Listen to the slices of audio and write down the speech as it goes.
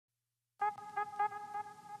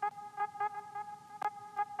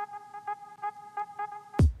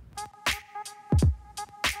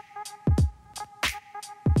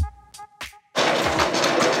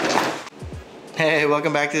Hey,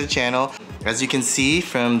 welcome back to the channel. As you can see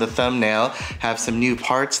from the thumbnail, I have some new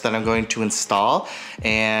parts that I'm going to install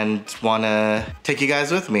and wanna take you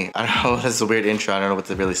guys with me. I don't know, this is a weird intro, I don't know what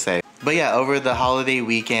to really say. But yeah, over the holiday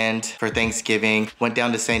weekend for Thanksgiving, went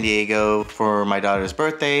down to San Diego for my daughter's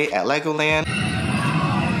birthday at Legoland.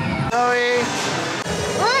 Sorry.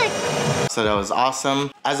 So that was awesome.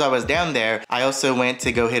 As I was down there, I also went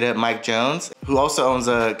to go hit up Mike Jones, who also owns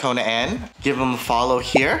a Kona N. Give him a follow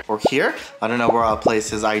here or here. I don't know where I'll place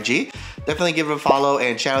his IG. Definitely give him a follow,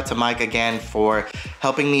 and shout out to Mike again for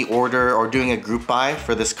helping me order or doing a group buy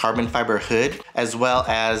for this carbon fiber hood, as well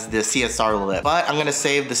as the CSR lip. But I'm gonna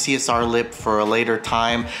save the CSR lip for a later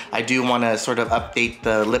time. I do wanna sort of update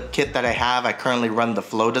the lip kit that I have. I currently run the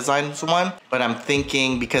Flow Designs one, but I'm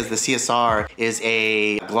thinking because the CSR is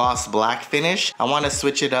a gloss black finish, I wanna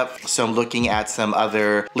switch it up. So I'm looking at some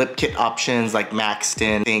other lip kit options like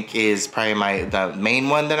Maxton, I think is probably the main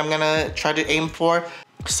one that I'm gonna try to aim for.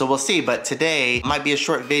 So we'll see, but today might be a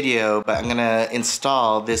short video, but I'm gonna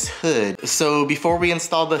install this hood. So before we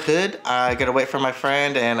install the hood, I gotta wait for my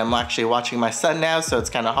friend, and I'm actually watching my son now, so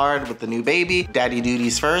it's kind of hard with the new baby. Daddy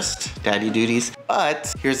duties first, daddy duties.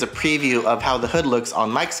 But here's a preview of how the hood looks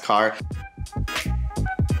on Mike's car.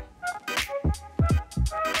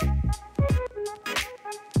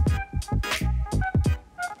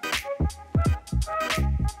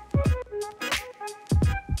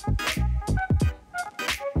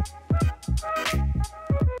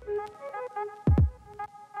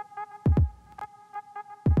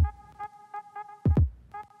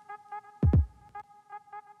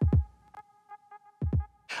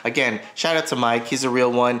 Again, shout out to Mike, he's a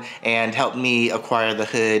real one and helped me acquire the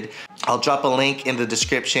hood. I'll drop a link in the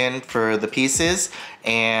description for the pieces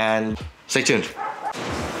and stay tuned.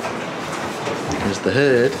 Here's the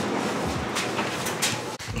hood.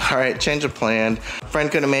 All right, change of plan. Friend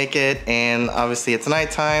couldn't make it, and obviously it's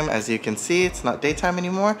nighttime. As you can see, it's not daytime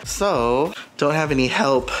anymore. So, don't have any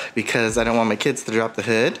help because I don't want my kids to drop the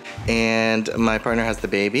hood, and my partner has the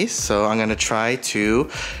baby, so I'm gonna try to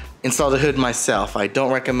install the hood myself. I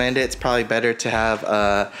don't recommend it. It's probably better to have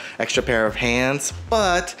an extra pair of hands,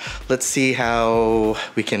 but let's see how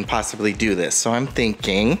we can possibly do this. So I'm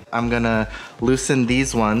thinking I'm gonna loosen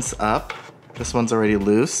these ones up. This one's already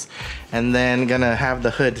loose. And then gonna have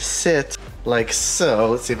the hood sit like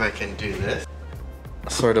so. Let's see if I can do this.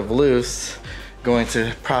 Sort of loose. Going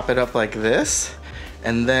to prop it up like this.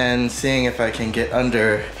 And then seeing if I can get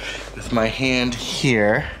under with my hand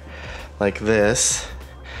here, like this,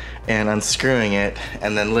 and unscrewing it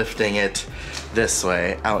and then lifting it this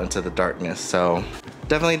way out into the darkness. So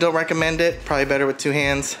definitely don't recommend it. Probably better with two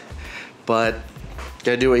hands, but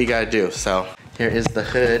gotta do what you gotta do. So here is the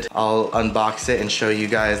hood. I'll unbox it and show you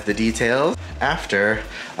guys the details after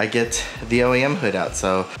I get the OEM hood out.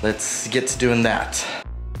 So let's get to doing that.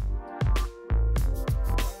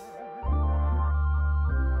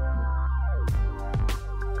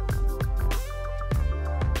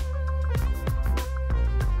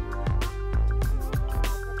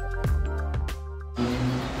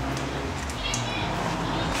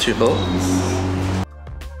 Two bolts.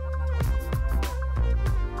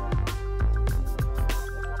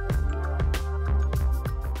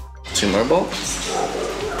 Two more bolts.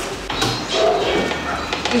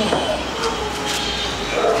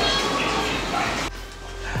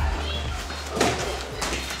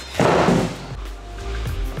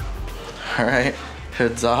 All right,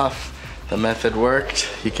 hood's off. The method worked.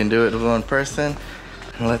 You can do it with one person.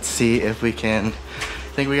 Let's see if we can.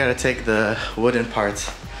 I think we gotta take the wooden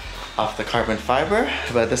parts off the carbon fiber,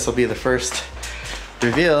 but this will be the first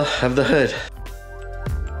reveal of the hood.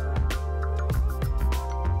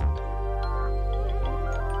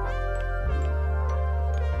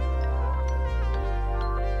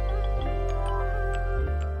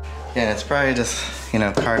 Yeah, it's probably just, you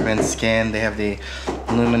know, carbon skin. They have the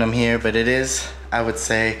aluminum here, but it is, I would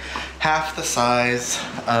say, half the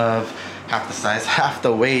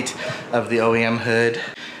weight of the OEM hood.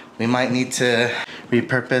 We might need to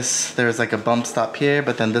repurpose. There's like a bump stop here,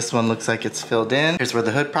 but then this one looks like it's filled in. Here's where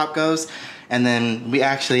the hood prop goes. And then we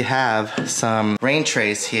actually have some rain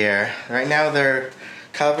trays here. Right now they're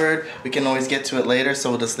covered. We can always get to it later, so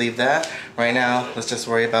we'll just leave that. Right now, let's just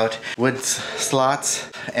worry about wood slots,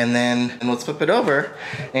 and then let's flip it over.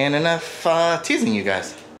 And enough teasing you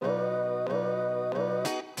guys.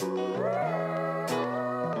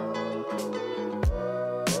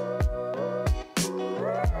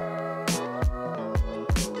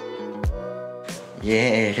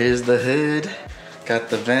 Yeah, here's the hood.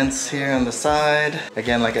 Got the vents here on the side.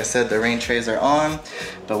 Again, like I said, the rain trays are on,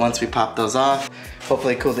 but once we pop those off,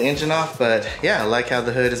 hopefully cool the engine off. But yeah, I like how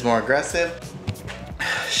the hood is more aggressive.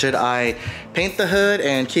 Should I paint the hood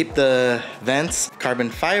and keep the vents carbon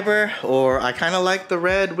fiber, or I kind of like the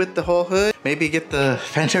red with the whole hood? Maybe get the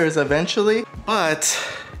fenders eventually, but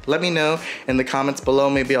let me know in the comments below.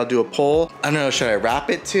 Maybe I'll do a poll. I don't know, should I wrap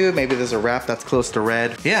it too? Maybe there's a wrap that's close to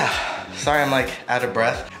red. Yeah, sorry I'm like out of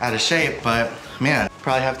breath, out of shape, but man,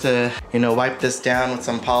 probably have to, you know, wipe this down with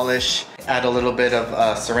some polish, add a little bit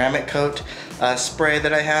of ceramic coat spray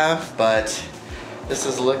that I have, but this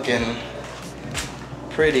is looking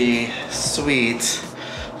pretty sweet.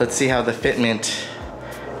 Let's see how the fitment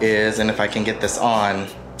is and if I can get this on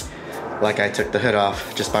like I took the hood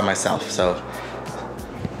off just by myself. So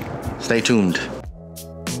stay tuned.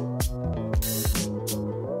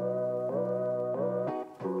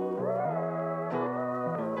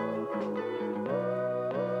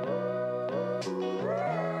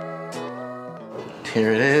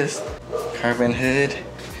 Here it is, carbon hood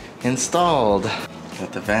installed.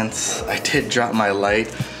 Got the vents. I did drop my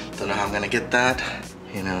light. Don't know how I'm gonna get that.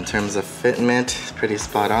 You know, in terms of fitment, it's pretty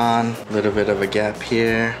spot on. A little bit of a gap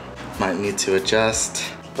here. Might need to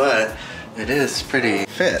adjust, but it is pretty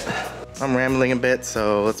fit. I'm rambling a bit,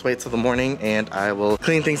 so let's wait till the morning and I will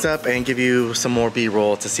clean things up and give you some more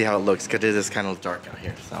B-roll to see how it looks, because it is kind of dark out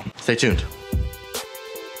here, so stay tuned.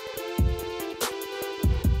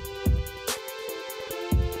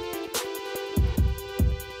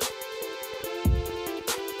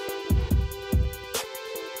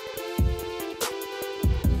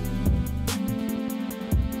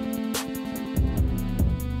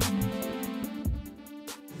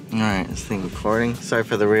 Alright, this thing recording. Sorry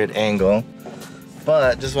for the weird angle,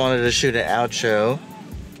 but just wanted to shoot an outro,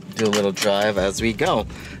 do a little drive as we go,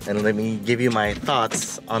 and let me give you my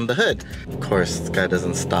thoughts on the hood. Of course, this guy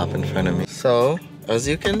doesn't stop in front of me. So, as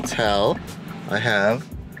you can tell, I have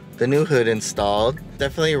the new hood installed.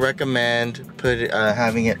 Definitely recommend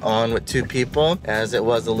having it on with 2 people, as it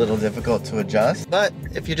was a little difficult to adjust. But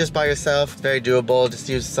if you're just by yourself, it's very doable. Just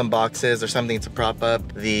use some boxes or something to prop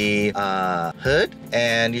up the hood,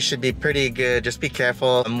 and you should be pretty good. Just be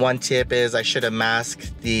careful. One tip is I should have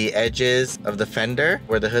masked the edges of the fender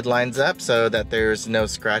where the hood lines up so that there's no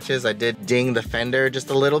scratches. I did ding the fender just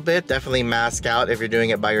a little bit. Definitely mask out, if you're doing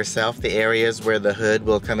it by yourself, the areas where the hood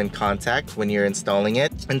will come in contact when you're installing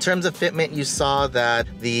it. In terms of fitment, you saw that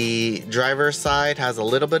the driver's side has a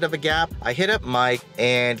little bit of a gap. I hit up Mike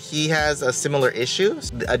and he has a similar issue.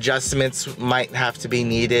 Adjustments might have to be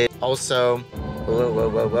needed. Also,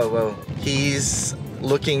 whoa. He's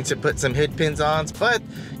looking to put some hood pins on, but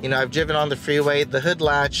you know, I've driven on the freeway. The hood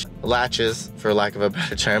latches, for lack of a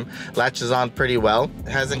better term, latches on pretty well.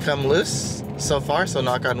 It hasn't come loose so far, so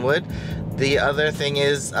knock on wood. The other thing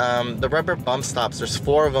is the rubber bump stops. There's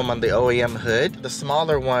 4 of them on the OEM hood. The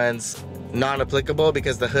smaller ones, non-applicable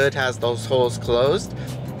because the hood has those holes closed.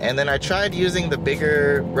 And then I tried using the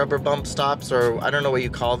bigger rubber bump stops, or I don't know what you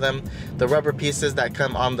call them, the rubber pieces that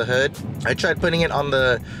come on the hood. I tried putting it on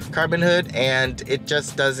the carbon hood and it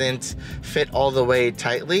just doesn't fit all the way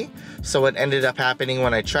tightly. So what ended up happening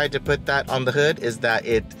when I tried to put that on the hood is that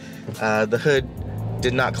the hood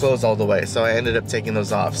did not close all the way, so I ended up taking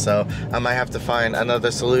those off. So I might have to find another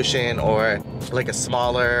solution, or like a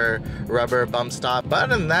smaller rubber bump stop. But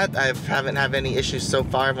other than that, I haven't had any issues so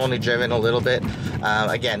far. I've only driven a little bit.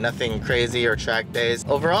 Again, nothing crazy or track days.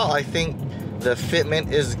 Overall, I think the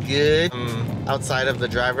fitment is good outside of the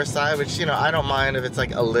driver's side, which, you know, I don't mind if it's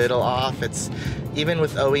like a little off. It's even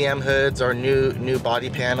with OEM hoods or new body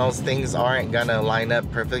panels, things aren't gonna line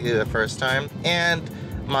up perfectly the first time. And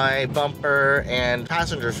my bumper and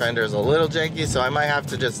passenger fender is a little janky, so I might have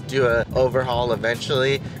to just do an overhaul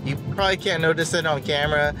eventually. You probably can't notice it on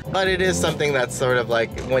camera, but it is something that's sort of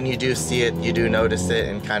like, when you do see it, you do notice it,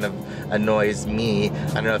 and kind of annoys me.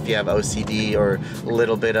 I don't know if you have OCD or a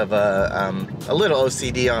little bit of a little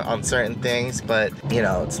OCD on certain things, but you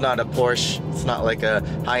know, it's not a Porsche, it's not like a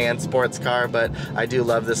high-end sports car, but I do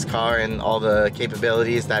love this car and all the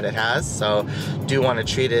capabilities that it has, so do want to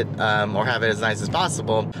treat it or have it as nice as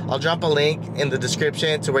possible. I'll drop a link in the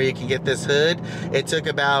description to where you can get this hood. It took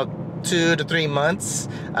about 2 to 3 months,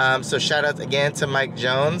 so shout out again to Mike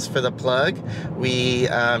Jones for the plug. We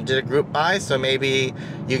did a group buy, so maybe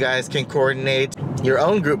you guys can coordinate your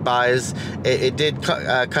own group buys. It did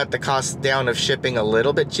cut the cost down of shipping a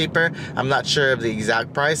little bit cheaper. I'm not sure of the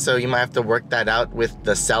exact price, so you might have to work that out with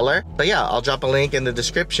the seller. But yeah, I'll drop a link in the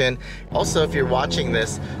description. Also, if you're watching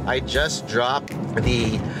this, I just dropped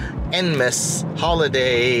the Enmas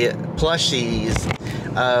holiday plushies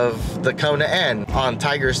of the Kona N on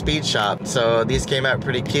Tiger Speed Shop. So these came out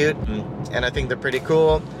pretty cute, and I think they're pretty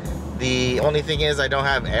cool. The only thing is I don't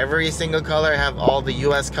have every single color. I have all the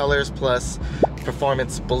US colors plus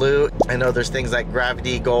performance blue. I know there's things like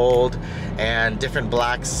gravity gold and different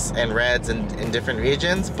blacks and reds in different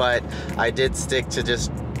regions, but I did stick to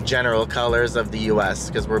just general colors of the US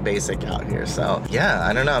because we're basic out here. So yeah,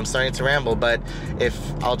 I don't know, I'm starting to ramble, but if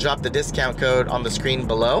I'll drop the discount code on the screen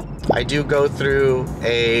below. I do go through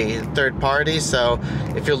a third party, so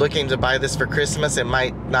if you're looking to buy this for Christmas, it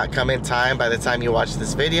might not come in time by the time you watch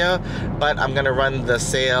this video, but I'm gonna run the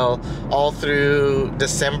sale all through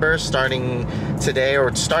December, starting today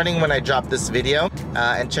or starting when I drop this video.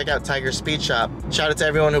 And check out Tiger Speed Shop. Shout out to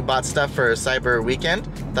everyone who bought stuff for Cyber Weekend.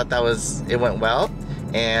 Thought it went well.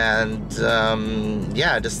 And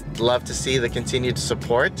yeah, just love to see the continued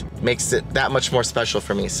support. Makes it that much more special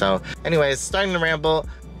for me. So anyways, starting to ramble.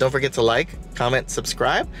 Don't forget to like, comment,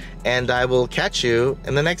 subscribe, and I will catch you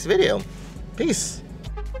in the next video. Peace.